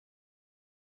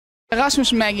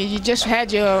Rasmus Magi, you just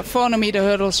had your 400-meter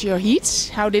hurdles, your heats.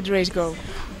 How did the race go?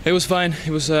 It was fine.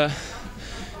 It was the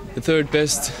third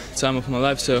best time of my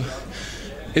life, so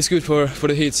it's good for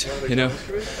the heats. You know,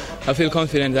 I feel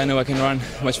confident. I know I can run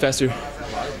much faster.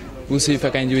 We'll see if I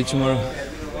can do it tomorrow.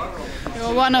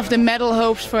 You're one of the medal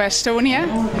hopes for Estonia.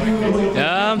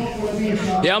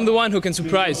 Yeah, I'm the one who can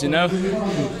surprise. You know,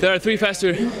 there are 3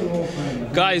 faster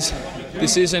guys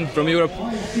this season from Europe.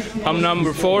 I'm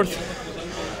number 4th.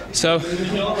 So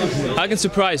I can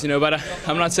surprise, you know, but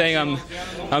I'm not saying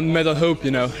I'm medal hope,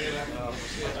 you know.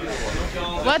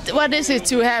 What is it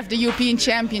to have the European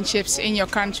Championships in your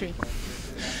country?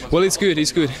 Well, it's good.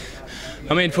 It's good.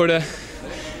 I mean, for the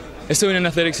Estonian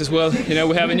athletics as well. You know,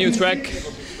 we have a new track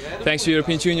thanks to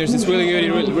European Juniors. It's really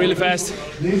good, really fast,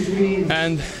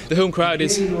 and the home crowd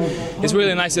is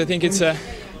really nice. I think it's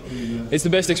the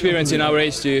best experience in our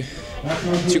age to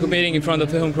competing in front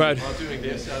of the home crowd.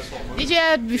 Did you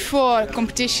have before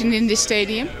competition in this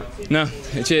stadium? No,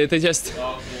 they just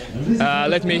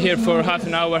let me here for half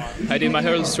an hour. I did my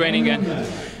hurdles training and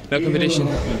no competition.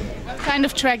 What kind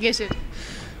of track is it?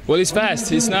 Well, it's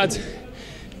fast. It's not.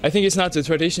 I think it's not the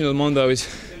traditional Mondo.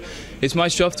 It's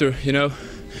much softer, you know.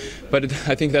 But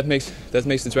I think that makes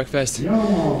the track fast.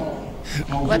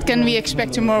 What can we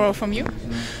expect tomorrow from you?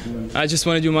 I just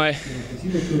want to do my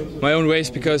own race,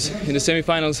 because in the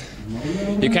semi-finals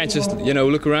you can't just, you know,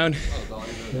 look around.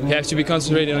 You have to be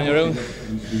concentrated on your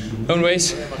own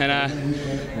race,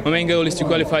 and my main goal is to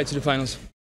qualify to the finals.